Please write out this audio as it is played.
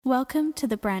Welcome to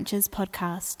the Branches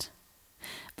podcast.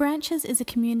 Branches is a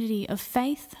community of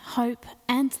faith, hope,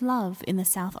 and love in the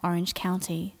South Orange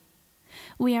County.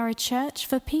 We are a church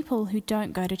for people who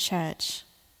don't go to church.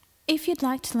 If you'd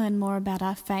like to learn more about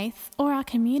our faith or our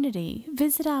community,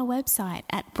 visit our website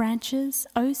at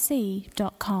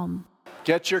branchesoc.com.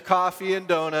 Get your coffee and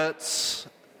donuts.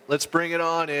 Let's bring it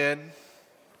on in.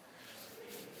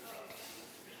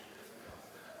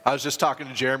 I was just talking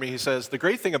to Jeremy. He says, the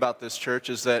great thing about this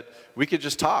church is that we could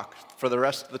just talk for the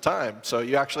rest of the time. So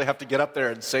you actually have to get up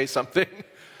there and say something.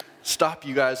 Stop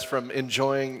you guys from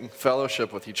enjoying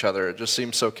fellowship with each other. It just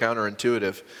seems so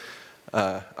counterintuitive.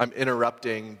 I'm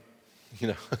interrupting,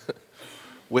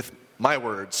 with my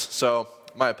words. So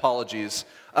my apologies.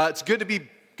 It's good to be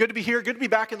here. Good to be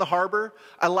back in the harbor.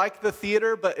 I like the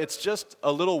theater, but it's just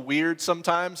a little weird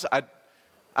sometimes. I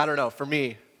don't know. For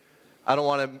me, I don't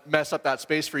want to mess up that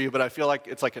space for you, but I feel like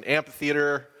it's like an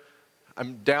amphitheater.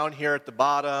 I'm down here at the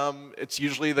bottom. It's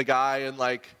usually the guy in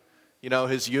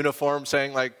his uniform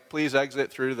saying please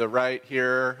exit through the right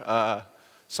here.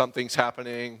 Something's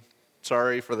happening.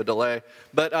 Sorry for the delay.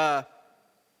 But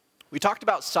we talked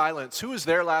about silence. Who was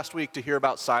there last week to hear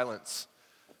about silence?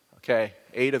 Okay,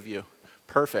 8 of you.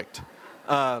 Perfect.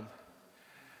 We're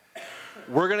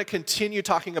going to continue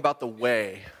talking about the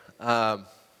way.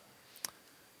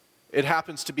 It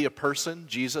happens to be a person.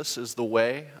 Jesus is the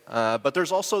way. But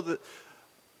there's also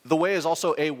the way is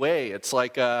also a way. It's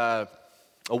like a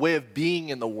way of being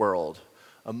in the world,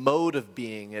 a mode of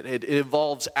being. It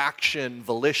involves action,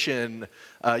 volition.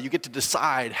 You get to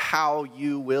decide how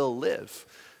you will live.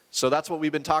 So that's what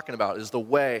we've been talking about, is the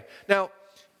way. Now,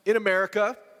 in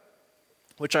America,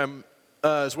 which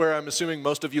is where I'm assuming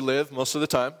most of you live most of the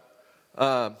time,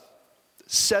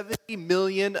 70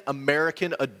 million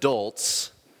American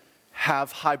adults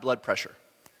have high blood pressure.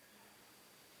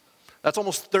 That's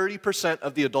almost 30%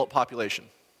 of the adult population.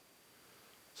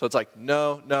 So it's like,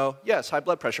 no, yes, high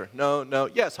blood pressure. No,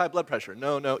 yes, high blood pressure.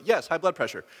 No, yes, high blood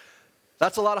pressure.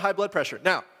 That's a lot of high blood pressure.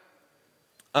 Now,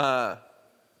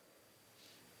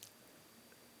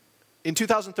 in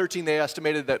 2013, they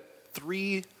estimated that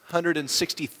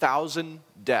 360,000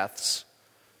 deaths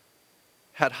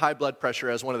had high blood pressure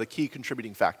as one of the key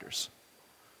contributing factors.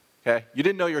 Okay? You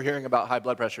didn't know you were hearing about high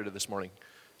blood pressure this morning.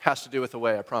 Has to do with the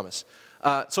way, I promise.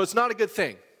 So it's not a good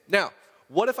thing. Now,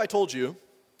 what if I told you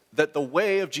that the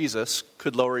way of Jesus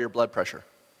could lower your blood pressure?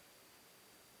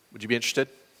 Would you be interested?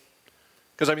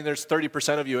 Because, there's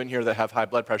 30% of you in here that have high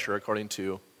blood pressure according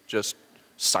to just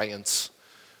science,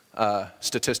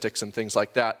 statistics, and things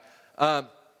like that.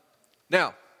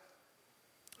 Now,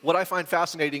 what I find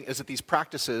fascinating is that these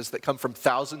practices that come from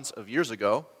thousands of years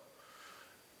ago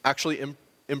actually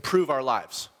improve our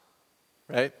lives,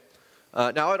 right?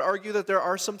 Now, I'd argue that there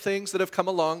are some things that have come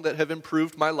along that have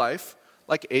improved my life,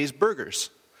 like A's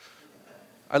Burgers.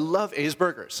 I love A's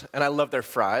Burgers, and I love their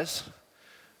fries.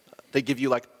 They give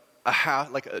you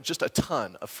just a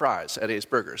ton of fries at A's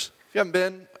Burgers. If you haven't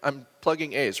been, I'm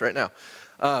plugging A's right now.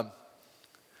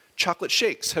 Chocolate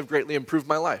shakes have greatly improved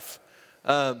my life.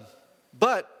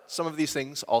 But some of these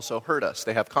things also hurt us.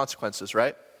 They have consequences,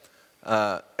 right?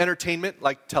 Entertainment,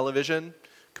 like television,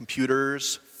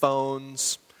 computers,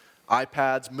 phones,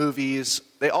 iPads, movies,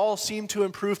 they all seem to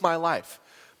improve my life,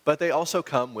 but they also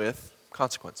come with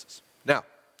consequences. Now,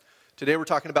 today we're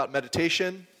talking about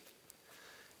meditation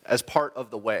as part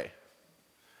of the way.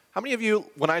 How many of you,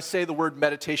 when I say the word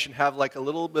meditation, have a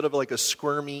little bit of a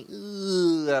squirmy,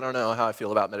 I don't know how I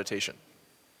feel about meditation?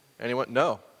 Anyone?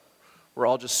 No. We're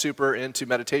all just super into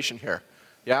meditation here.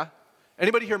 Yeah?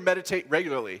 Anybody here meditate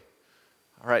regularly?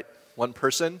 All right, one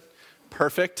person.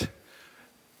 Perfect.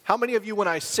 How many of you, when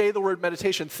I say the word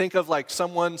meditation, think of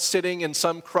someone sitting in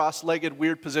some cross-legged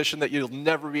weird position that you'll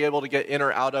never be able to get in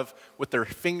or out of with their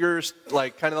fingers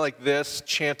kind of like this,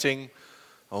 chanting,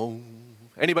 oh,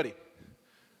 anybody?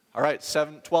 All right,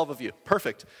 12 of you.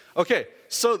 Perfect. Okay,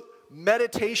 so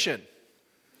meditation.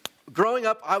 Growing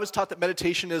up, I was taught that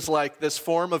meditation is like this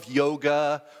form of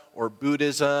yoga or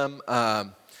Buddhism,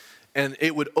 and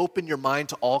it would open your mind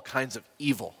to all kinds of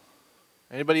evil.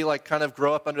 Anybody kind of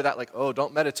grow up under that,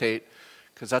 don't meditate,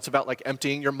 because that's about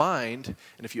emptying your mind,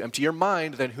 and if you empty your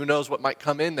mind, then who knows what might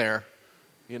come in there,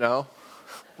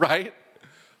 right?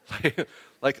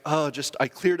 I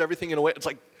cleared everything in a way. It's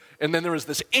and then there was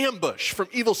this ambush from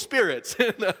evil spirits.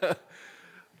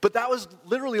 But that was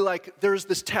literally there was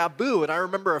this taboo, and I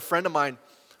remember a friend of mine,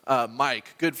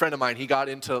 Mike, good friend of mine, he got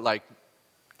into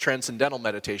transcendental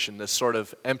meditation, this sort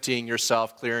of emptying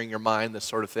yourself, clearing your mind, this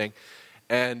sort of thing,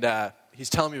 and he's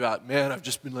telling me about, man, I've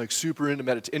just been super into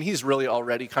meditation, and he's really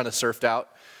already kind of surfed out,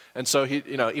 and so he,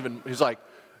 he's like,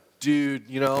 dude,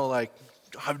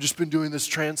 I've just been doing this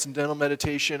transcendental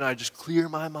meditation. I just clear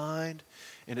my mind,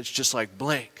 and it's just like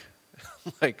blank.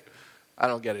 Like, I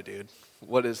don't get it, dude.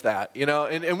 What is that? You know,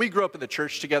 and we grew up in the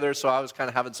church together, so I was kind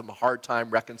of having some hard time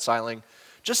reconciling.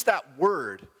 Just that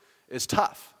word is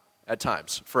tough at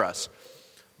times for us.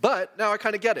 But now I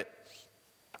kind of get it.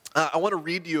 I want to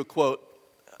read you a quote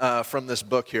from this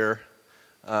book here.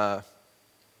 A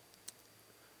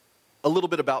little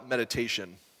bit about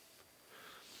meditation.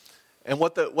 And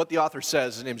what the author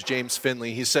says, his name's James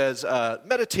Finley, he says,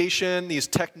 meditation, these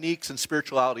techniques and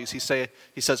spiritualities, he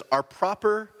says, are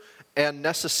proper and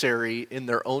necessary in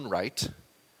their own right,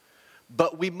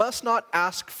 but we must not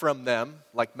ask from them,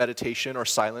 like meditation or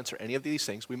silence or any of these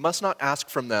things, we must not ask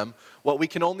from them what we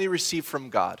can only receive from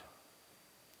God.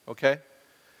 Okay?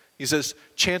 He says,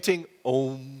 chanting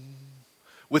Om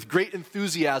with great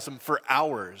enthusiasm for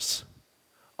hours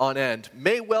on end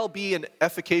may well be an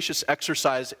efficacious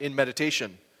exercise in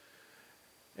meditation.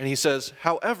 And he says,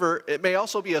 however, it may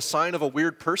also be a sign of a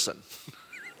weird person,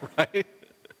 right?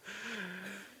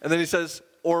 And then he says,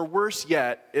 or worse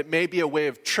yet, it may be a way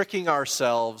of tricking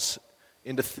ourselves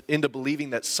into believing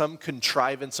that some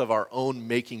contrivance of our own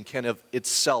making can of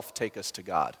itself take us to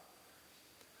God.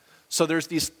 So there's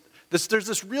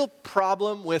this real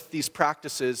problem with these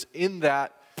practices in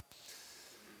that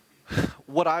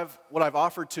what I've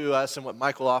offered to us and what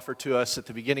Michael offered to us at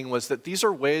the beginning was that these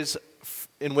are ways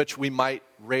in which we might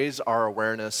raise our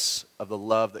awareness of the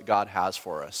love that God has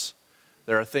for us.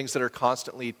 There are things that are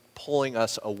constantly pulling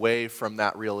us away from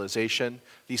that realization.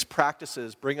 These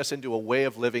practices bring us into a way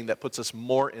of living that puts us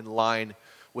more in line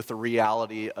with the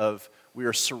reality of we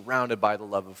are surrounded by the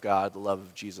love of God, the love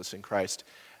of Jesus in Christ.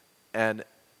 And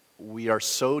we are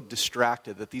so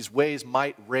distracted that these ways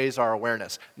might raise our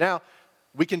awareness. Now,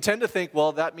 we can tend to think,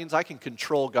 well, that means I can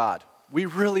control God. We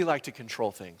really like to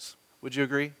control things. Would you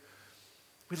agree?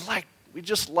 We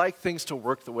just like things to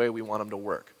work the way we want them to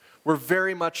work. We're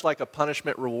very much like a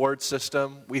punishment-reward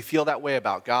system. We feel that way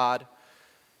about God.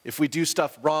 If we do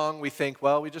stuff wrong, we think,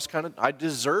 well, I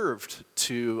deserved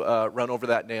to run over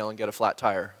that nail and get a flat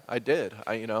tire. I did.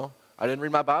 I didn't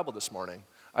read my Bible this morning.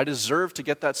 I deserved to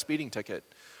get that speeding ticket.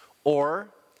 Or,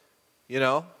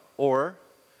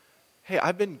 hey,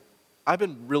 I've been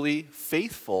really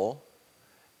faithful.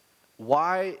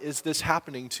 Why is this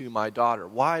happening to my daughter?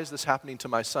 Why is this happening to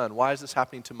my son? Why is this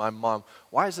happening to my mom?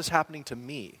 Why is this happening to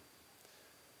me?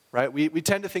 Right? We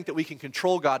tend to think that we can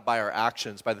control God by our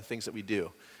actions, by the things that we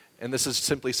do. And this is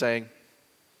simply saying,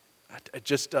 it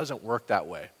just doesn't work that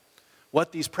way.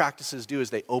 What these practices do is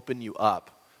they open you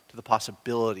up to the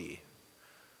possibility.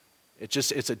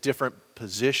 It's a different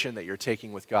position that you're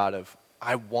taking with God of,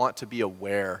 I want to be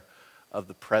aware of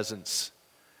the presence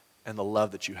and the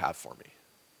love that you have for me.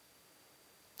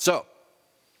 So,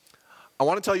 I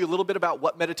want to tell you a little bit about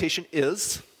what meditation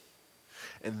is,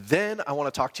 and then I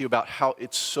want to talk to you about how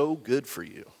it's so good for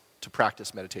you to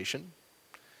practice meditation.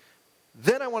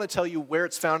 Then I want to tell you where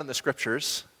it's found in the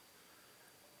scriptures,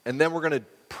 and then we're going to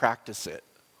practice it.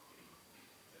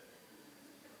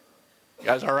 You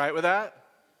guys all right with that?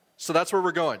 So that's where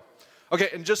we're going. Okay,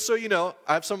 and just so you know,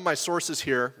 I have some of my sources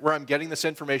here where I'm getting this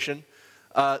information.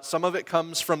 Some of it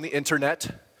comes from the internet,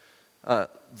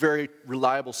 very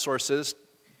reliable sources.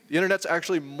 The internet's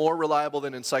actually more reliable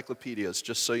than encyclopedias,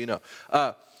 just so you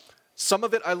know. Some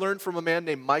of it I learned from a man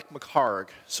named Mike McHargue.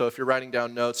 So if you're writing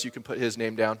down notes, you can put his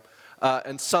name down.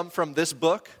 And some from this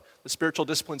book, the Spiritual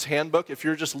Disciplines Handbook. If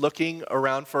you're just looking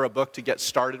around for a book to get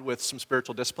started with some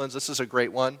spiritual disciplines, this is a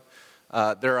great one.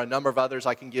 There are a number of others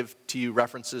I can give to you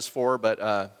references for,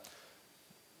 but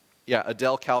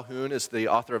Adele Calhoun is the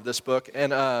author of this book.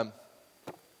 And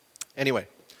anyway,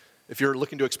 if you're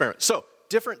looking to experiment. So,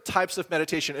 different types of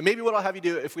meditation. And maybe what I'll have you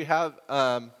do, if we have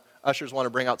ushers want to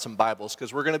bring out some Bibles,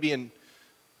 because we're going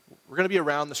to be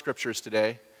around the scriptures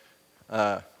today,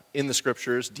 in the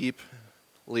scriptures,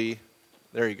 deeply.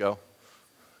 There you go.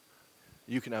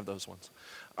 You can have those ones.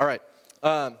 All right.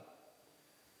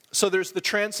 So there's the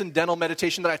transcendental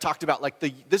meditation that I talked about.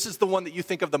 This is the one that you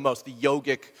think of the most, the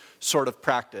yogic sort of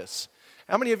practice.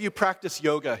 How many of you practice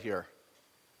yoga here?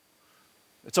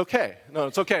 It's okay. No,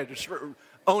 it's okay. Just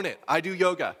own it. I do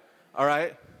yoga. All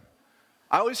right?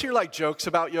 I always hear jokes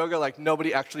about yoga, like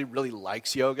nobody actually really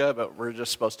likes yoga, but we're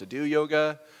just supposed to do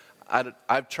yoga.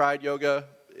 I've tried yoga.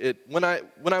 When I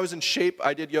was in shape,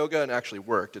 I did yoga and it actually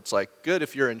worked. It's good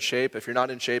if you're in shape. If you're not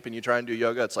in shape and you try and do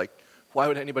yoga, it's why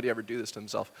would anybody ever do this to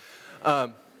themselves?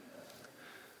 But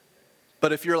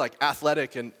if you're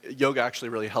athletic, and yoga actually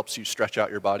really helps you stretch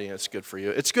out your body, and it's good for you.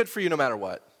 It's good for you no matter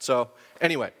what. So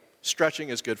anyway, stretching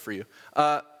is good for you.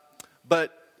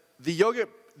 But the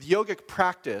yogic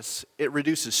practice, it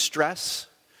reduces stress,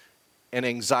 and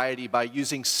anxiety by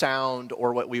using sound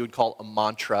or what we would call a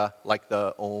mantra, like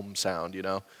the Om sound,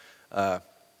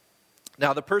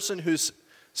 Now, the person who's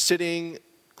sitting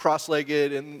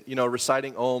cross-legged and,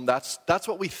 reciting Om, that's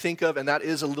what we think of, and that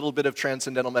is a little bit of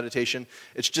transcendental meditation.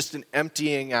 It's just an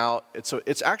emptying out.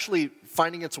 It's actually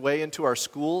finding its way into our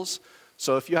schools.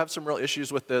 So if you have some real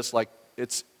issues with this,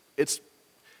 it's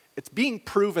being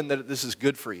proven that this is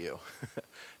good for you.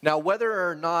 Now, whether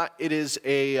or not it is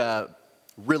a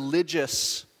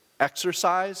religious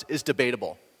exercise is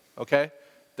debatable, okay?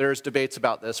 There's debates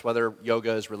about this, whether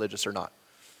yoga is religious or not.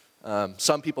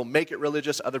 Some people make it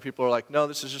religious. Other people are like, no,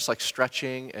 this is just like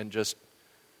stretching and just,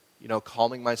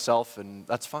 calming myself, and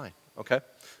that's fine, okay?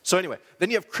 So anyway,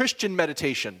 then you have Christian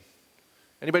meditation.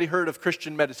 Anybody heard of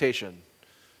Christian meditation?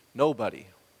 Nobody.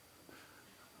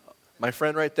 My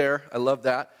friend right there, I love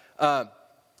that.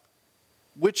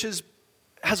 Which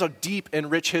has a deep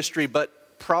and rich history,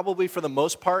 but probably for the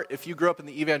most part, if you grew up in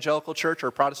the evangelical church or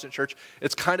Protestant church,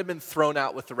 it's kind of been thrown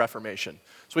out with the Reformation.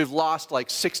 So we've lost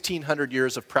 1,600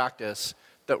 years of practice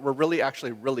that were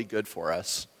actually really good for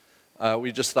us.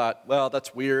 We just thought, well,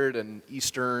 that's weird and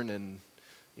Eastern, and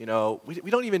we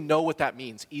don't even know what that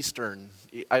means, Eastern.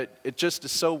 It just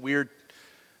is so weird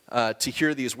to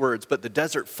hear these words. But the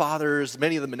Desert Fathers,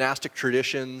 many of the monastic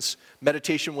traditions,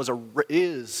 meditation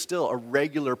is still a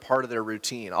regular part of their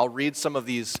routine. I'll read some of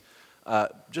these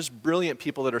just brilliant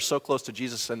people that are so close to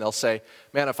Jesus, and they'll say,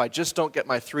 man, if I just don't get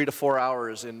my 3 to 4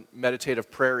 hours in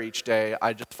meditative prayer each day,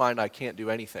 I just find I can't do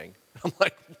anything. I'm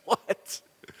like, what?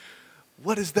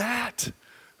 What is that?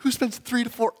 Who spends 3 to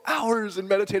 4 hours in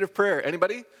meditative prayer?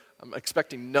 Anybody? I'm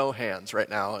expecting no hands right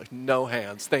now. No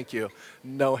hands. Thank you.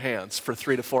 No hands for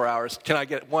 3 to 4 hours. Can I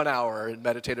get 1 hour in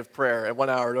meditative prayer? And 1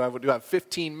 hour, do I have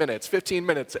 15 minutes? 15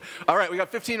 minutes. All right, we got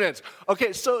 15 minutes.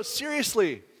 Okay, so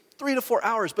seriously, 3 to 4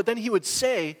 hours. But then he would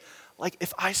say,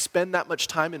 if I spend that much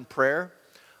time in prayer,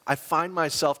 I find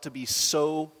myself to be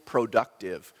so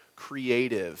productive,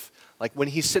 creative. When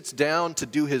he sits down to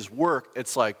do his work,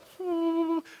 it's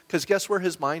because guess where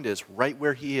his mind is? Right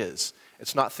where he is.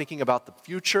 It's not thinking about the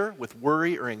future with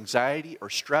worry or anxiety or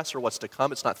stress or what's to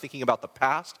come. It's not thinking about the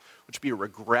past, which would be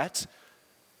regret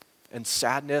and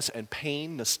sadness and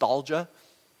pain, nostalgia.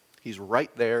 He's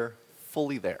right there,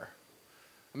 fully there.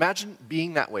 Imagine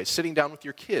being that way, sitting down with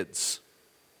your kids.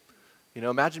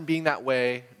 Imagine being that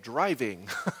way driving.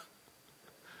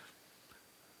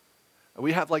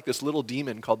 We have this little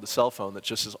demon called the cell phone that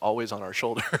just is always on our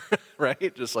shoulder,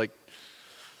 right? Just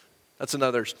that's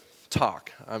another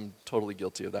talk. I'm totally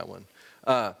guilty of that one.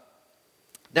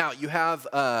 Now, you have,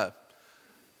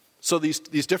 so these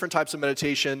different types of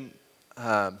meditation.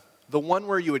 The one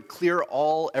where you would clear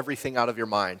everything out of your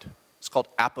mind, it's called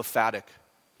apophatic.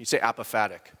 You say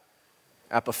apophatic.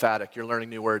 Apophatic, you're learning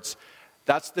new words.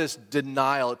 That's this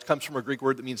denial. It comes from a Greek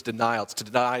word that means denial. It's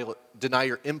to deny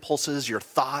your impulses, your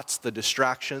thoughts, the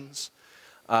distractions.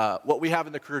 What we have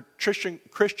in the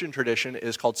Christian tradition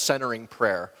is called centering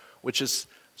prayer, which is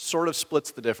sort of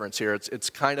splits the difference here. It's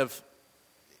kind of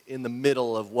in the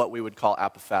middle of what we would call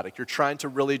apophatic. You're trying to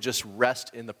really just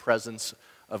rest in the presence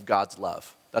of God's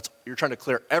love. You're trying to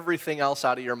clear everything else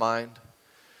out of your mind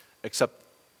except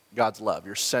God's love.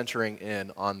 You're centering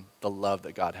in on the love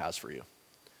that God has for you.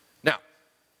 Now,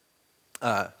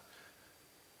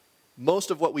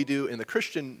 most of what we do in the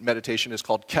Christian meditation is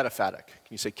called cataphatic.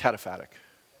 Can you say cataphatic?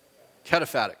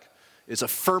 Cataphatic is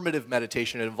affirmative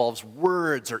meditation. It involves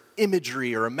words or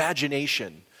imagery or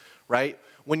imagination, right?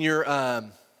 When you're,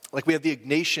 we have the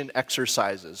Ignatian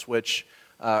exercises, which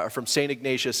are from St.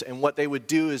 Ignatius, and what they would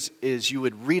do is you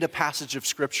would read a passage of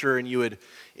Scripture, and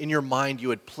in your mind, you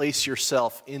would place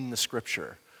yourself in the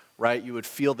Scripture, right? You would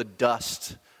feel the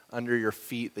dust under your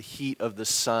feet, the heat of the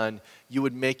sun. You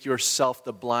would make yourself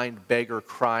the blind beggar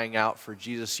crying out for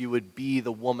Jesus. You would be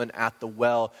the woman at the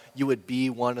well. You would be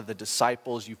one of the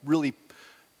disciples. You really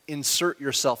insert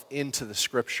yourself into the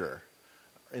Scripture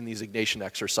in these Ignatian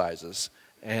exercises.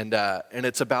 And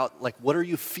it's about, what are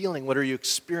you feeling? What are you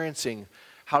experiencing?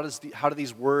 How do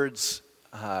these words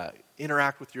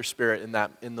interact with your spirit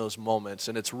in those moments?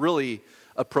 And it's really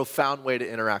a profound way to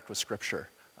interact with Scripture.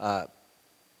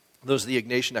 Those are the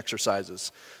Ignatian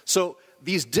exercises. So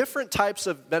these different types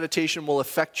of meditation will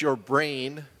affect your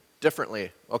brain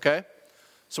differently, okay?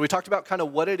 So we talked about kind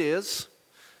of what it is.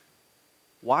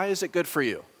 Why is it good for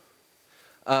you?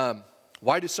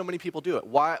 Why do so many people do it?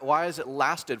 Why has it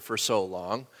lasted for so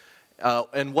long?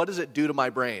 And what does it do to my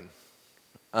brain?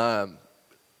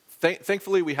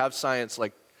 Thankfully, we have science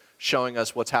showing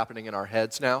us what's happening in our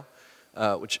heads now,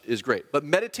 which is great. But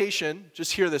meditation,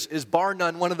 just hear this, is bar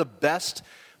none one of the best,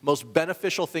 most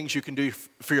beneficial things you can do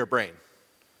for your brain.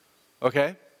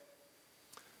 Okay?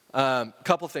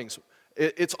 Couple things.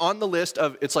 It's on the list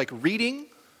of, it's like reading,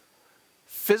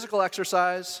 physical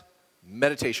exercise,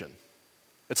 meditation.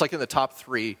 It's like in the top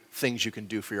 3 things you can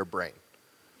do for your brain.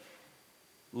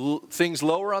 Things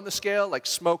lower on the scale, like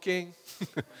smoking,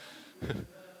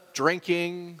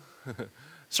 drinking,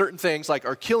 certain things like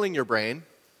are killing your brain.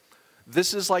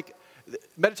 This is like,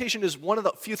 meditation is one of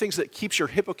the few things that keeps your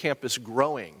hippocampus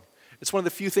growing. It's one of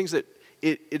the few things that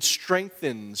it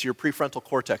strengthens your prefrontal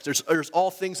cortex. There's all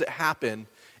things that happen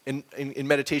in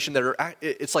meditation that are,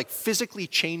 it's like physically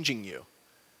changing you,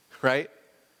 right?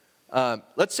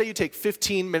 Let's say you take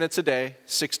 15 minutes a day,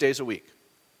 6 days a week,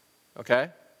 okay?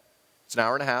 It's an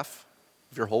hour and a half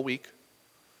of your whole week.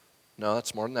 No,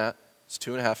 that's more than that. It's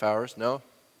 2.5 hours. No?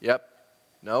 Yep.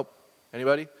 Nope.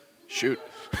 Anybody? Shoot.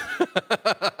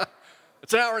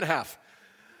 It's an hour and a half.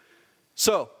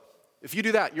 So, if you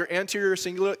do that, your anterior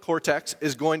cingulate cortex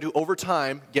is going to, over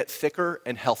time, get thicker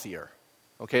and healthier.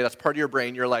 Okay, that's part of your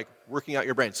brain. You're like working out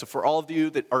your brain. So for all of you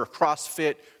that are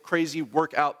CrossFit, crazy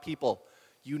workout people,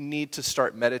 you need to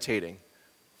start meditating.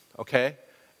 Okay?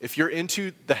 If you're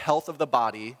into the health of the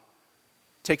body,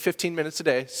 take 15 minutes a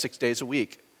day, 6 days a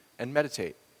week, and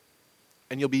meditate.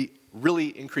 And you'll be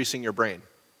really increasing your brain.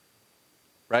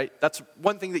 Right? That's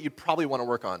one thing that you'd probably want to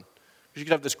work on. Because you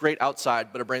could have this great outside,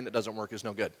 but a brain that doesn't work is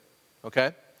no good.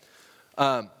 Okay?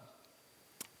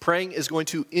 Praying is going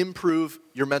to improve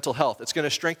your mental health. It's going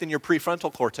to strengthen your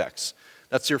prefrontal cortex.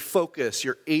 That's your focus,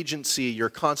 your agency, your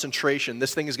concentration.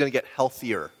 This thing is going to get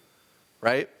healthier,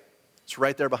 right? It's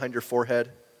right there behind your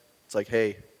forehead. It's like,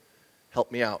 hey,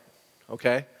 help me out,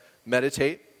 okay?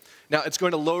 Meditate. Now, it's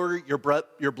going to lower your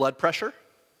blood pressure,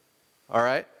 all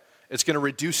right? It's going to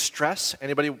reduce stress.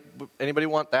 Anybody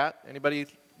want that? Anybody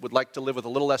would like to live with a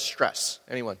little less stress?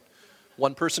 Anyone?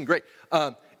 One person? Great.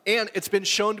 And it's been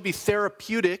shown to be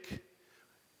therapeutic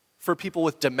for people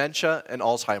with dementia and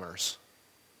Alzheimer's.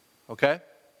 Okay?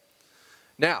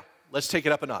 Now, let's take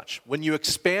it up a notch. When you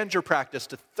expand your practice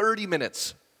to 30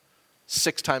 minutes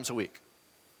 6 times a week,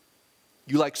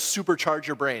 you like supercharge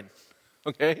your brain,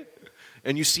 okay?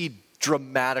 And you see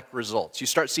dramatic results. You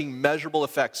start seeing measurable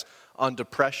effects on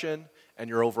depression and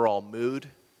your overall mood.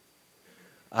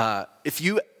 If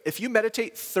you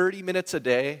meditate 30 minutes a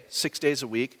day, 6 days a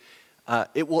week,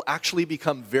 it will actually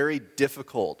become very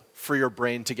difficult for your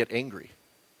brain to get angry.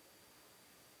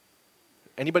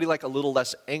 Anybody like a little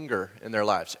less anger in their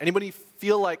lives? Anybody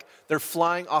feel like they're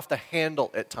flying off the handle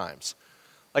at times?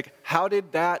 Like, how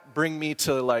did that bring me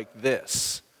to like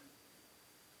this?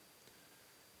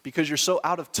 Because you're so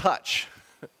out of touch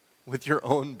with your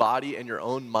own body and your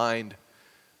own mind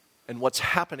and what's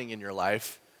happening in your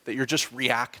life that you're just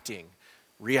reacting.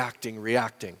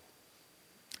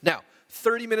 Now,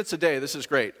 30 minutes a day, this is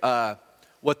great.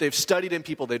 What they've studied in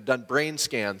people, they've done brain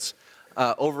scans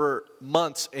over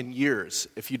months and years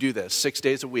if you do this, 6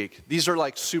 days a week. These are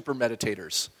like super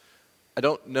meditators. I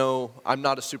don't know, I'm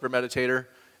not a super meditator.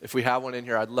 If we have one in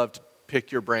here, I'd love to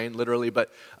pick your brain, literally.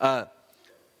 But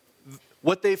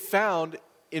what they've found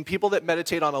in people that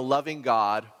meditate on a loving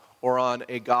God or on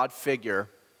a God figure,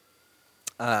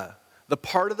 the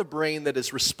part of the brain that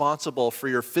is responsible for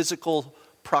your physical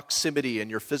proximity and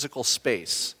your physical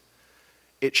space,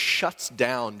 it shuts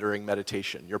down during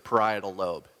meditation, your parietal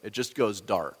lobe. It just goes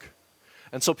dark.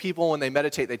 And so people, when they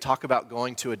meditate, they talk about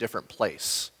going to a different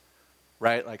place,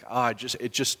 right? Like,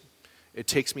 it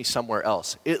takes me somewhere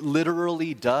else. It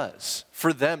literally does.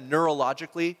 For them,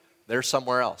 neurologically, they're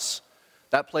somewhere else.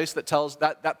 That place that tells,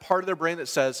 that part of their brain that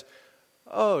says,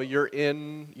 oh, you're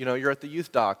at the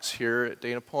youth docks here at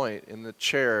Dana Point, in the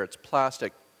chair, it's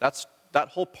plastic. That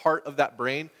whole part of that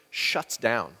brain shuts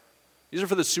down. These are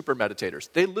for the super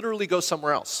meditators. They literally go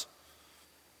somewhere else.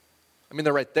 I mean,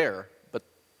 they're right there, but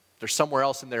they're somewhere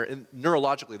else in there. And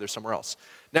neurologically, they're somewhere else.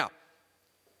 Now,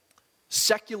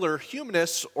 secular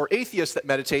humanists or atheists that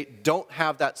meditate don't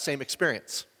have that same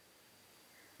experience.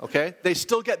 Okay? They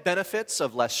still get benefits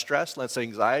of less stress, less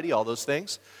anxiety, all those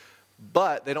things,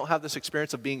 but they don't have this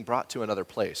experience of being brought to another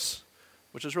place,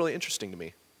 which is really interesting to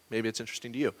me. Maybe it's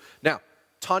interesting to you. Now,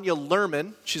 Tanya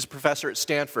Luhrmann, she's a professor at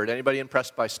Stanford. Anybody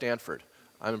impressed by Stanford?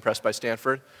 I'm impressed by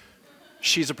Stanford.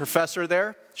 She's a professor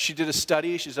there. She did a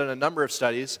study. She's done a number of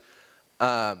studies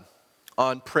on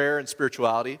prayer and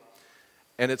spirituality.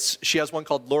 And she has one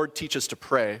called Lord Teach Us to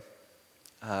Pray.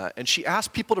 And she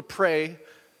asked people to pray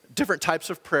different types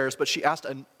of prayers, but she asked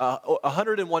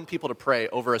 101 people to pray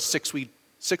over a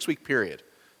six-week period.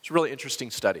 It's a really interesting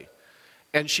study.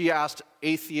 And she asked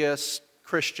atheists,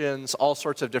 Christians, all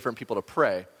sorts of different people to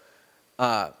pray.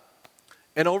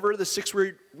 And over the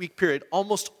 6-week period,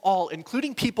 almost all,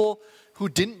 including people who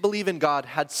didn't believe in God,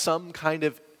 had some kind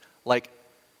of like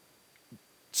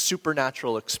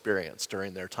supernatural experience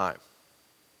during their time,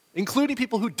 including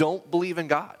people who don't believe in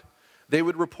God. They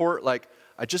would report like,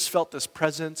 I just felt this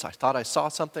presence. I thought I saw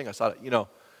something. I thought,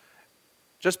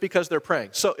 just because they're praying.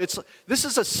 So this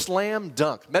is a slam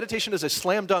dunk. Meditation is a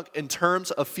slam dunk in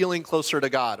terms of feeling closer to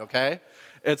God, okay?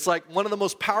 It's like one of the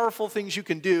most powerful things you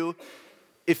can do.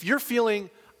 If you're feeling,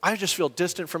 I just feel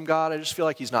distant from God, I just feel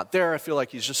like he's not there, I feel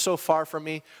like he's just so far from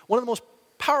me, one of the most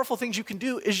powerful things you can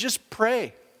do is just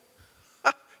pray.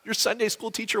 Your Sunday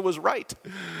school teacher was right.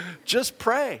 Just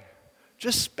pray.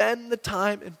 Just spend the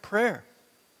time in prayer.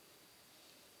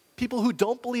 People who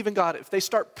don't believe in God, if they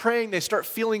start praying, they start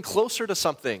feeling closer to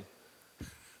something.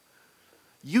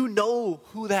 You know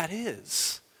who that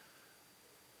is.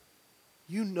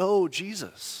 You know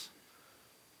Jesus.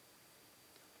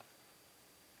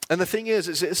 And the thing is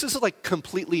this is like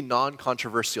completely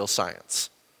non-controversial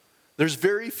science. There's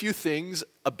very few things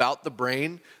about the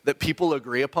brain that people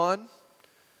agree upon,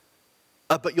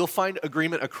 but you'll find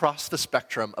agreement across the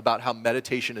spectrum about how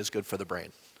meditation is good for the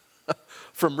brain.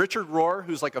 From Richard Rohr,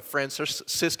 who's like a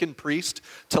Franciscan priest,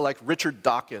 to like Richard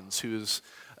Dawkins, who's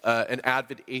an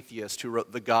avid atheist who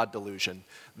wrote The God Delusion.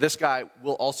 This guy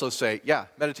will also say, yeah,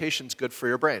 meditation's good for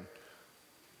your brain.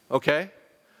 Okay?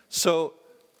 So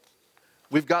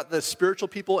we've got the spiritual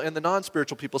people and the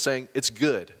non-spiritual people saying it's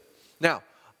good. Now,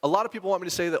 a lot of people want me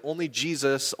to say that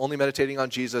only meditating on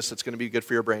Jesus, it's going to be good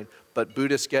for your brain. But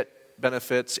Buddhists get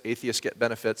benefits, atheists get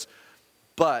benefits.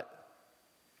 But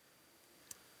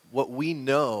what we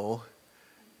know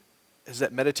is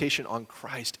that meditation on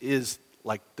Christ is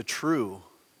like the true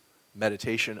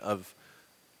meditation of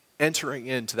entering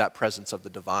into that presence of the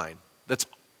divine that's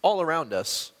all around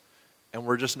us, and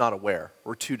we're just not aware.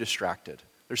 We're too distracted.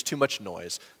 There's too much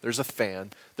noise. There's a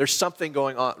fan. There's something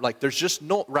going on. Like there's just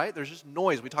right? There's just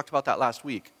noise. We talked about that last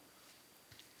week.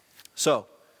 So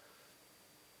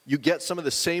you get some of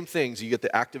the same things. You get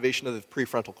the activation of the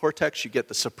prefrontal cortex. You get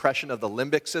the suppression of the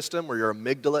limbic system, where your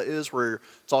amygdala is, where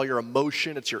it's all your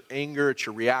emotion, it's your anger, it's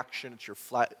your reaction, it's your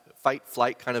fight,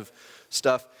 flight kind of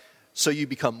stuff. So you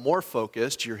become more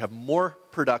focused, you have more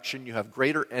production, you have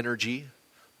greater energy,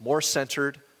 more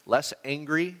centered, less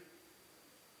angry.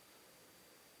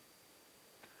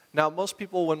 Now, most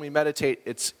people, when we meditate,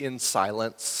 it's in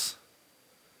silence.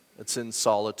 It's in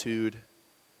solitude.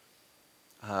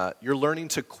 You're learning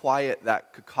to quiet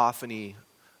that cacophony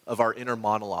of our inner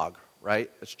monologue,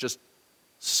 right? It's just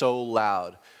so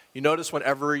loud. You notice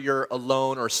whenever you're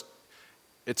alone or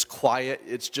it's quiet,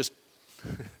 it's just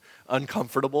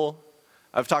uncomfortable.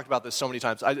 I've talked about this so many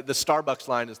times. The Starbucks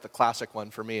line is the classic one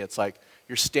for me. It's like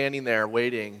you're standing there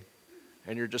waiting,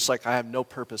 and you're just like, I have no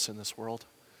purpose in this world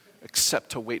except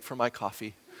to wait for my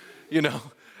coffee,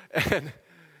 And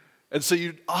so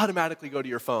you automatically go to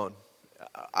your phone.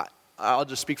 I'll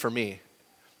just speak for me.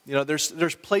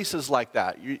 There's places like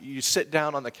that. You sit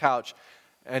down on the couch,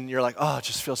 and you're like, oh, it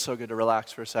just feels so good to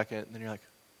relax for a second. And then you're like,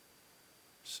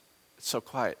 it's so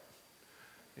quiet.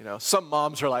 Some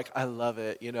moms are like, I love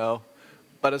it,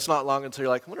 But it's not long until you're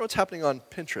like, I wonder what's happening on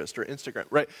Pinterest or Instagram,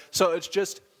 right? So it's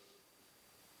just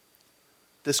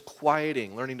this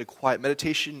quieting, learning to quiet.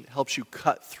 Meditation helps you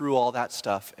cut through all that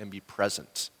stuff and be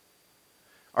present.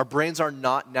 Our brains are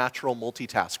not natural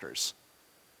multitaskers.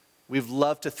 We've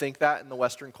loved to think that in the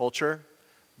Western culture,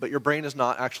 but your brain is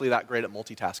not actually that great at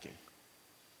multitasking.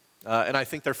 And I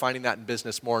think they're finding that in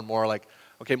business more and more, like,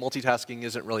 okay, multitasking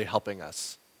isn't really helping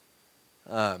us.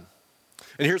 And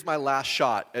here's my last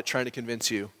shot at trying to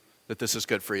convince you that this is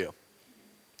good for you.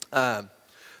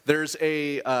 There's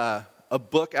a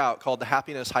book out called The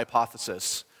Happiness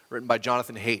Hypothesis, written by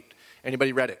Jonathan Haidt.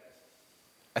 Anybody read it?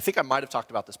 I think I might have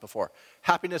talked about this before.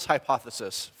 Happiness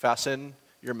Hypothesis. Fasten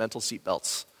your mental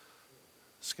seatbelts.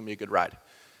 This is going to be a good ride.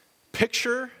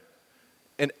 Picture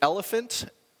an elephant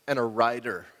and a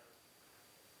rider.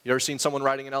 You ever seen someone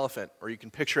riding an elephant? Or you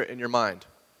can picture it in your mind.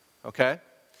 Okay?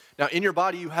 Now, in your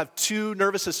body, you have two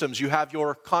nervous systems. You have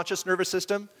your conscious nervous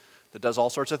system that does all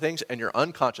sorts of things, and your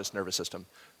unconscious nervous system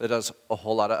that does a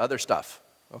whole lot of other stuff.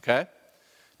 Okay?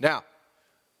 Now,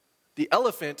 the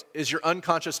elephant is your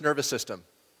unconscious nervous system.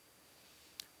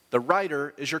 The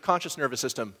rider is your conscious nervous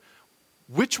system.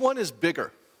 Which one is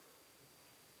bigger?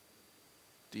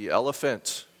 The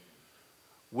elephant.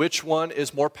 Which one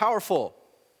is more powerful?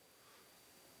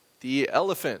 The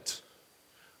elephant.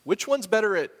 Which one's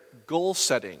better at goal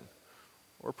setting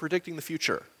or predicting the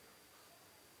future?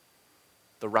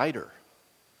 The rider.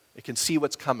 It can see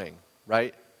what's coming,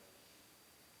 right?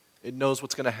 It knows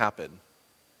what's going to happen.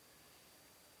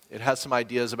 It has some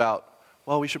ideas about,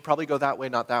 well, we should probably go that way,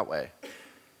 not that way.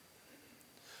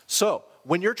 So,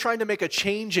 when you're trying to make a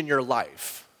change in your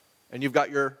life, and you've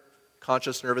got your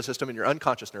conscious nervous system and your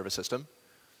unconscious nervous system.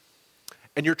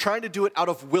 And you're trying to do it out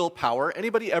of willpower.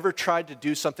 Anybody ever tried to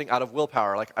do something out of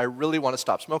willpower? Like, I really want to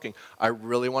stop smoking. I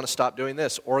really want to stop doing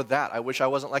this or that. I wish I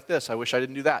wasn't like this. I wish I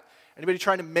didn't do that. Anybody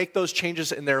trying to make those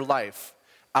changes in their life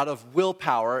out of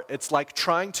willpower? It's like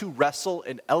trying to wrestle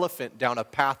an elephant down a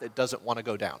path it doesn't want to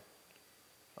go down.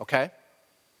 Okay?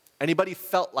 Anybody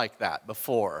felt like that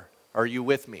before? Are you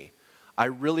with me? I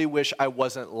really wish I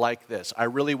wasn't like this. I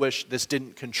really wish this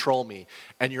didn't control me.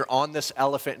 And you're on this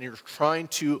elephant and you're trying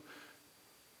to...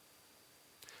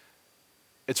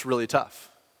 It's really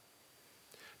tough.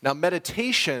 Now,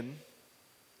 meditation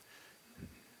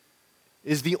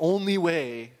is the only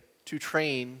way to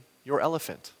train your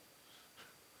elephant.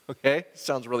 Okay?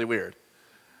 Sounds really weird.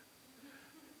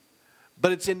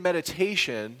 But it's in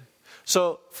meditation.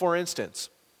 So, for instance,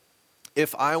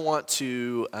 if I want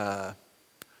to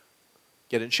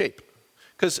get in shape,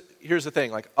 because here's the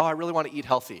thing, like, oh, I really want to eat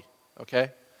healthy,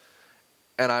 okay?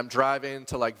 And I'm driving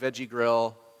to like Veggie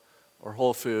Grill or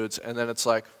Whole Foods, and then it's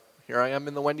like, here I am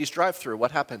in the Wendy's drive-thru.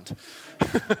 What happened?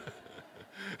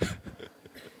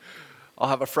 I'll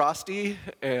have a Frosty,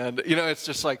 and, it's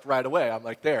just like right away. I'm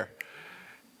like, there.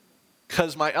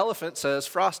 Because my elephant says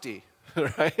Frosty,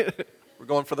 right? We're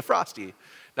going for the Frosty.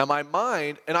 Now, my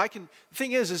mind, and the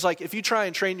thing is like, if you try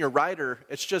and train your rider,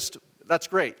 it's just, that's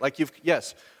great. Like,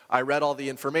 yes, I read all the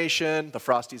information. The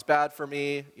Frosty's bad for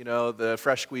me. The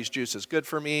fresh squeezed juice is good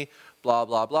for me, blah,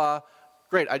 blah, blah.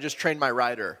 Great, I just trained my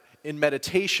rider. In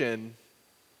meditation,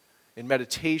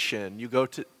 you go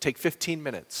to take 15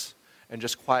 minutes and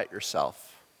just quiet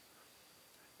yourself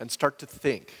and start to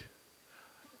think.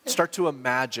 Start to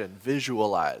imagine,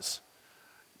 visualize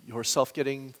yourself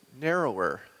getting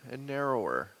narrower and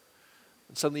narrower.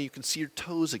 And suddenly you can see your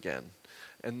toes again.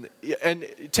 And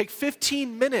take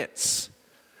 15 minutes.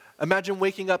 Imagine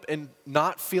waking up and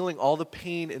not feeling all the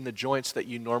pain in the joints that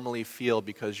you normally feel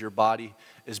because your body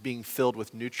is being filled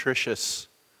with nutritious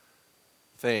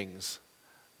things,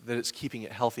 that it's keeping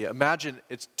it healthy. Imagine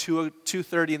it's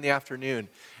 2:30 in the afternoon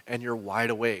and you're wide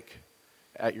awake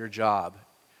at your job.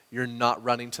 You're not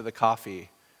running to the coffee.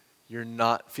 You're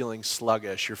not feeling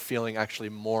sluggish. You're feeling actually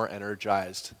more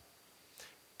energized.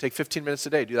 Take 15 minutes a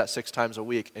day. Do that 6 times a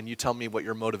week. And you tell me what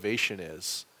your motivation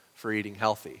is for eating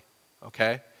healthy.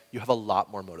 Okay? You have a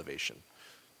lot more motivation.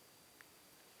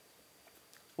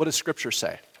 What does Scripture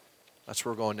say? That's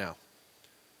where we're going now.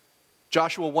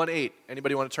 Joshua 1:8.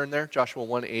 Anybody want to turn there? Joshua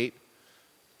 1:8.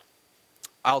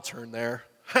 I'll turn there.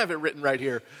 I have it written right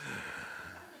here.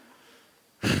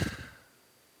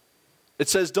 It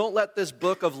says, don't let this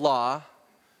book of law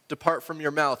depart from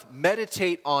your mouth.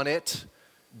 Meditate on it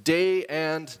day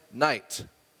and night,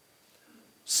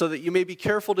 so that you may be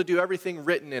careful to do everything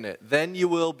written in it. Then you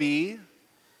will be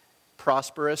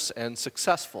prosperous and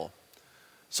successful.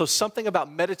 So something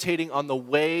about meditating on the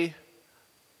way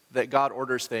that God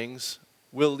orders things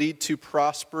will lead to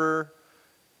prospering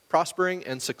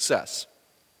and success.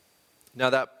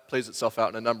 Now that plays itself out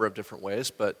in a number of different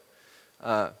ways, but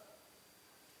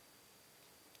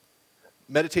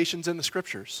meditation's in the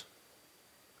Scriptures.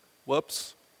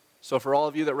 Whoops. So for all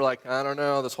of you that were like, I don't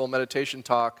know, this whole meditation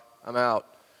talk, I'm out.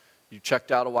 You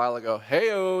checked out a while ago.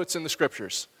 Hey-oh, it's in the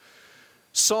Scriptures.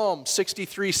 Psalm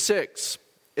 63:6.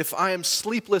 If I am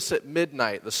sleepless at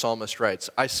midnight, the psalmist writes,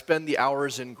 I spend the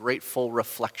hours in grateful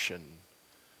reflection.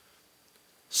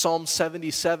 Psalm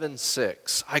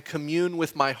 77:6. I commune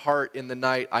with my heart in the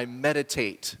night. I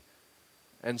meditate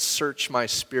and search my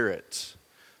spirit.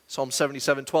 Psalm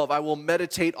 77:12. I will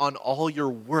meditate on all your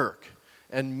work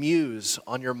and muse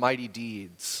on your mighty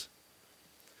deeds.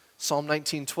 Psalm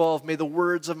 19:12. May the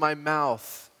words of my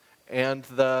mouth and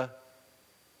the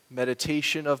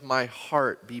meditation of my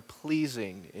heart be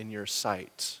pleasing in your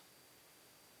sight.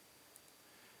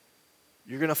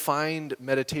 You're going to find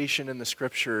meditation in the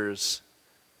Scriptures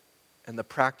and the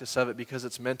practice of it because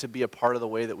it's meant to be a part of the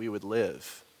way that we would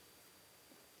live.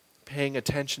 Paying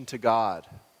attention to God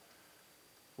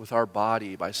with our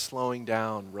body by slowing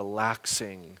down,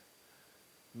 relaxing,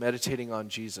 meditating on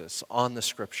Jesus, on the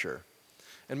Scripture.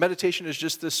 And meditation is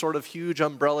just this sort of huge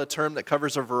umbrella term that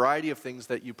covers a variety of things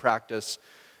that you practice,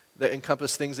 that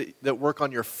encompass things that work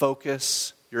on your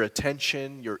focus, your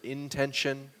attention, your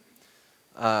intention.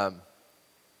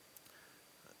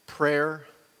 Prayer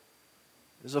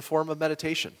is a form of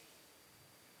meditation.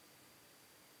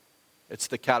 It's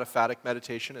the cataphatic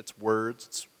meditation. It's words,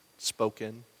 it's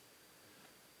spoken.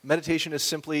 Meditation is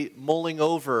simply mulling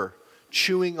over,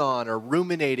 chewing on, or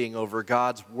ruminating over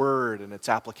God's word and its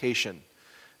application.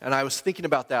 And I was thinking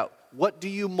about that. What do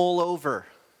you mull over?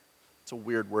 It's a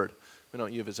weird word. We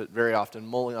don't use it very often.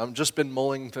 Mulling. I've just been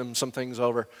mulling some things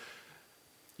over.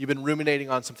 you've been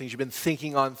ruminating on some things, you've been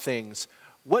thinking on things.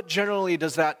 What generally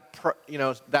does that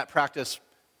practice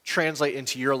translate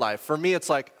into your life? For me, it's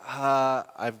like,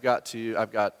 I've got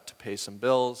to pay some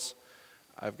bills.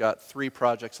 I've got 3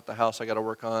 projects at the house I got to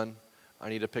work on. I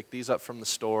need to pick these up from the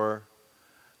store.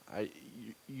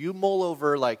 You mull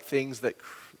over like things that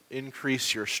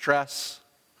increase your stress,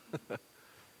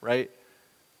 right?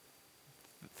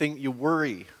 You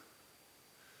worry.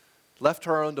 Left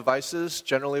to our own devices,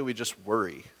 generally we just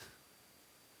worry.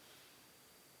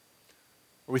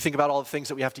 Or we think about all the things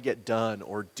that we have to get done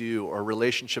or do, or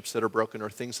relationships that are broken, or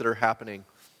things that are happening.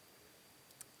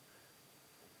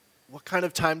 What kind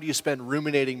of time do you spend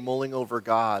ruminating, mulling over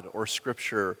God or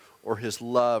Scripture or His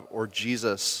love or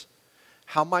Jesus?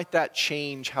 How might that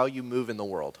change how you move in the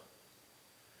world?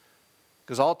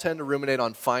 Because I'll tend to ruminate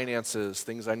on finances,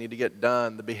 things I need to get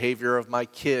done, the behavior of my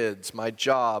kids, my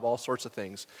job, all sorts of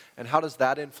things. And how does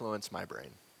that influence my brain?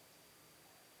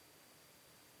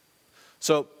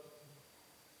 So,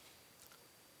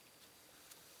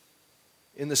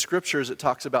 in the Scriptures, it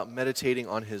talks about meditating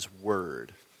on His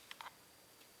Word.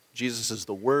 Jesus is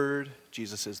the Word.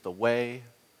 Jesus is the way.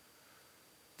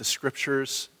 The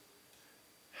Scriptures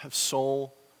have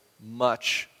so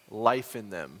much life in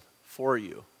them for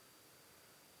you.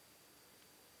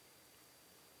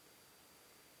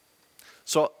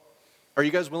 So, are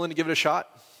you guys willing to give it a shot?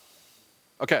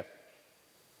 Okay.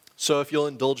 So, if you'll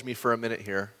indulge me for a minute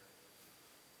here.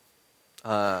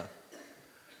 I'm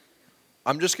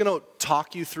just going to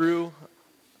talk you through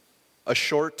a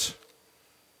short,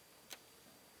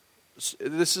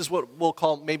 this is what we'll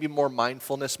call maybe more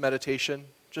mindfulness meditation,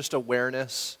 just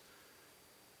awareness.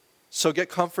 So get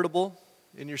comfortable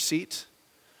in your seat.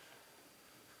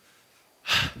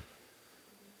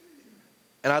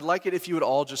 And I'd like it if you would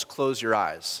all just close your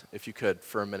eyes, if you could,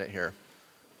 for a minute here.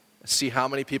 See how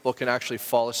many people can actually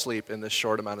fall asleep in this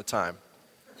short amount of time.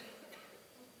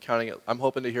 Counting it, I'm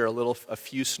hoping to hear a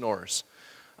few snores.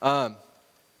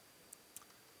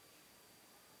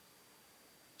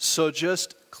 So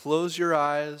just close your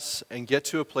eyes and get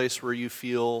to a place where you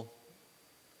feel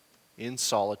in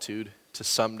solitude to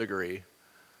some degree.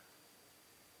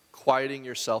 Quieting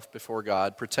yourself before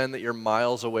God. Pretend that you're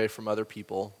miles away from other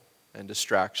people and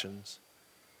distractions.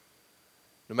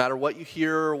 No matter what you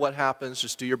hear or what happens,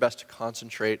 just do your best to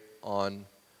concentrate on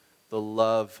the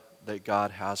love that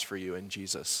God has for you in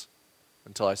Jesus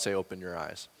until I say open your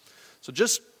eyes. So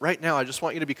just right now, I just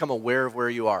want you to become aware of where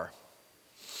you are.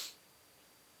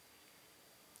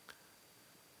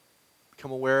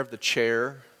 Become aware of the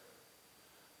chair,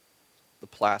 the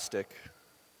plastic,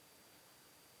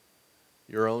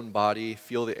 your own body.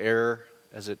 Feel the air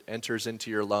as it enters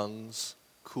into your lungs,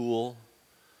 cool.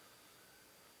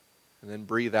 And then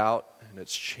breathe out, and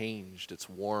it's changed. It's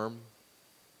warm.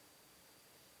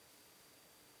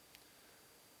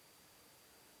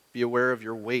 Be aware of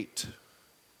your weight,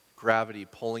 gravity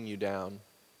pulling you down.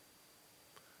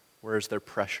 Where is there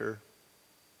pressure?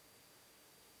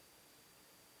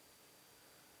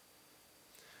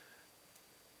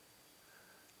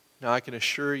 Now I can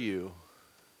assure you,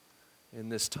 in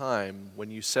this time,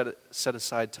 when you set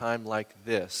aside time like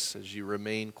this, as you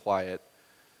remain quiet,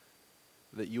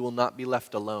 that you will not be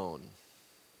left alone.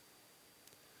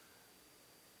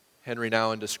 Henry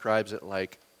Nouwen describes it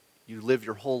like you live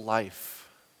your whole life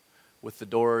with the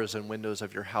doors and windows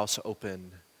of your house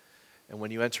open. And when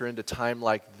you enter into time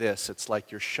like this, it's like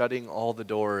you're shutting all the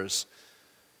doors,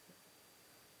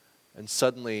 and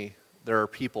suddenly there are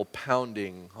people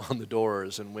pounding on the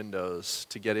doors and windows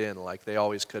to get in like they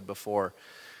always could before.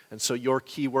 And so your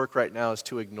key work right now is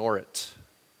to ignore it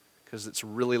because it's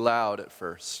really loud at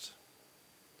first.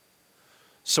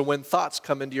 So when thoughts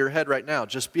come into your head right now,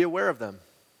 just be aware of them.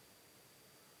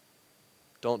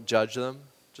 Don't judge them.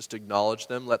 Just acknowledge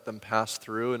them. Let them pass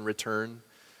through and return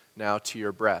now to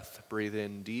your breath. Breathe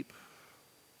in deep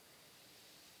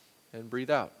and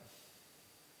breathe out.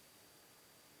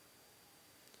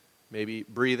 Maybe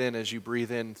breathe in. As you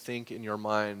breathe in, think in your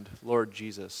mind, Lord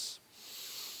Jesus.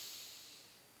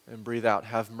 And breathe out,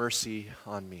 have mercy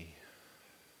on me.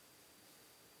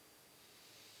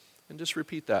 And just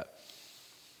repeat that.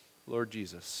 Lord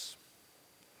Jesus,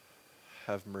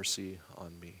 have mercy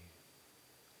on me.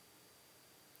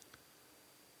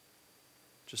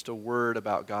 Just a word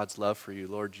about God's love for you.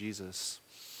 Lord Jesus,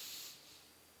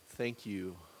 thank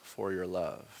you for your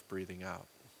love. Breathing out.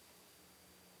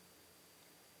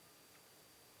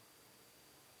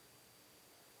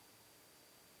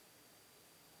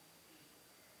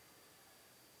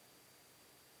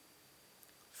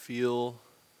 Feel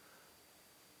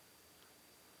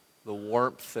the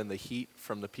warmth and the heat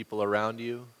from the people around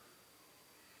you.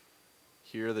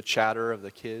 hear the chatter of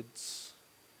the kids,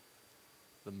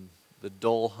 the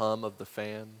dull hum of the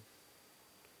fan,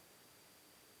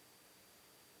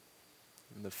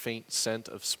 and the faint scent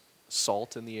of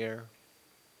salt in the air.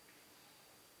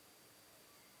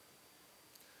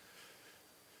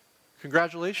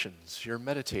 Congratulations, you're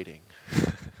meditating.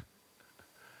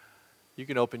 You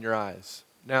can open your eyes.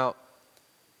 Now,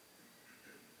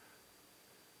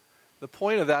 the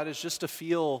point of that is just to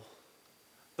feel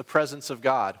the presence of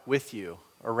God with you,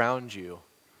 around you.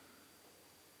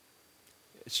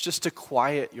 It's just to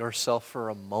quiet yourself for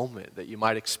a moment that you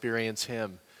might experience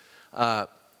Him. Now,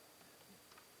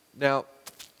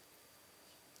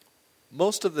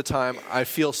 most of the time I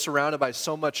feel surrounded by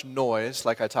so much noise,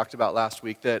 like I talked about last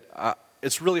week, that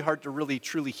it's really hard to really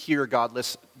truly hear God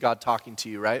talking to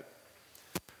you, right?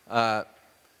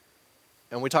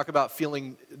 And we talk about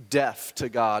feeling deaf to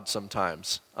God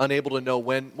sometimes, unable to know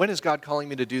when is God calling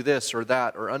me to do this or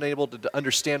that, or unable to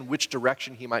understand which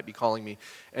direction He might be calling me.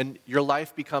 And your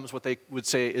life becomes what they would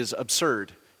say is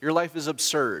absurd. Your life is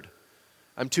absurd.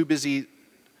 I'm too busy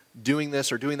doing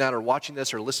this or doing that or watching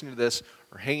this or listening to this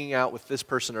or hanging out with this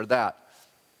person or that.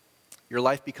 Your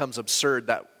life becomes absurd.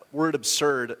 That word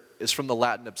absurd is from the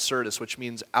Latin absurdus, which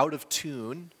means out of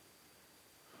tune,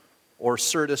 or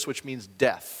surdus, which means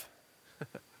deaf.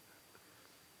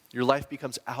 Your life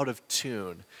becomes out of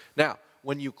tune. Now,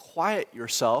 when you quiet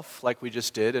yourself, like we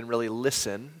just did, and really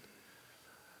listen,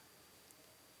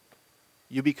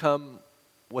 you become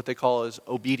what they call as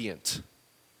obedient.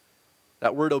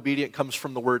 That word obedient comes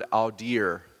from the word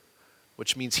audir,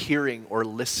 which means hearing or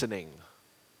listening.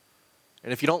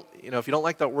 And if you don't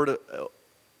like that word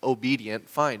obedient,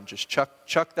 fine, just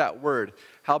chuck that word.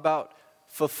 How about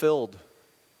fulfilled,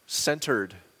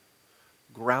 centered,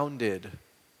 grounded,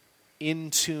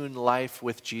 in tune life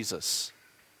with Jesus?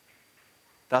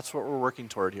 That's what we're working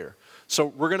toward here. So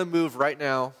we're going to move right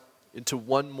now into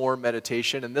one more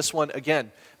meditation. And this one,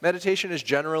 again, meditation is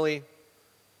generally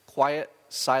quiet,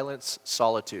 silence,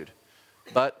 solitude.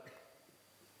 But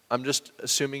I'm just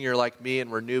assuming you're like me and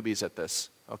we're newbies at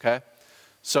this, okay?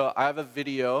 So I have a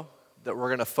video that we're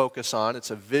going to focus on.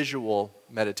 It's a visual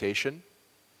meditation.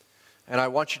 And I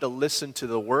want you to listen to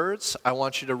the words. I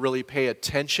want you to really pay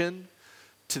attention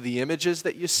to the images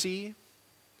that you see.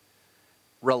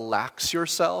 Relax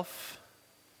yourself.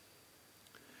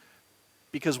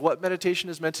 Because what meditation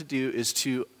is meant to do is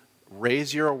to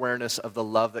raise your awareness of the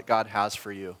love that God has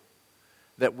for you,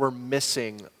 that we're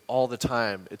missing all the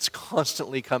time. It's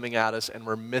constantly coming at us and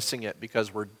we're missing it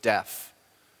because we're deaf.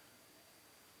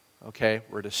 Okay?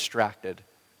 We're distracted.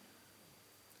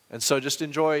 And so just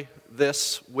enjoy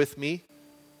this with me.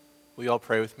 Will you all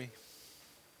pray with me?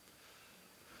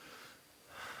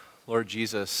 Lord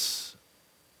Jesus,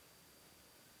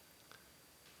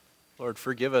 Lord,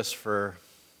 forgive us for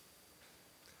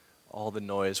all the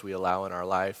noise we allow in our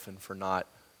life and for not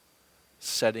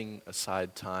setting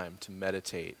aside time to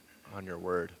meditate on your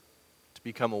word, to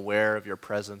become aware of your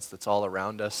presence that's all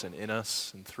around us and in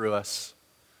us and through us,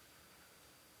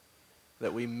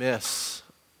 that we miss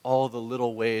all the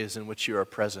little ways in which you are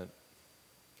present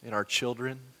in our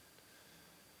children,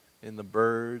 in the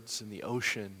birds, in the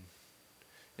ocean,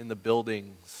 in the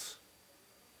buildings.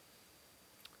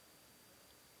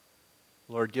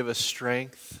 Lord, give us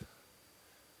strength,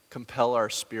 compel our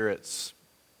spirits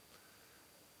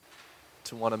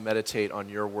to want to meditate on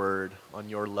your word, on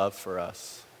your love for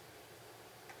us.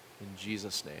 In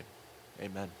Jesus' name,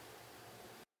 amen.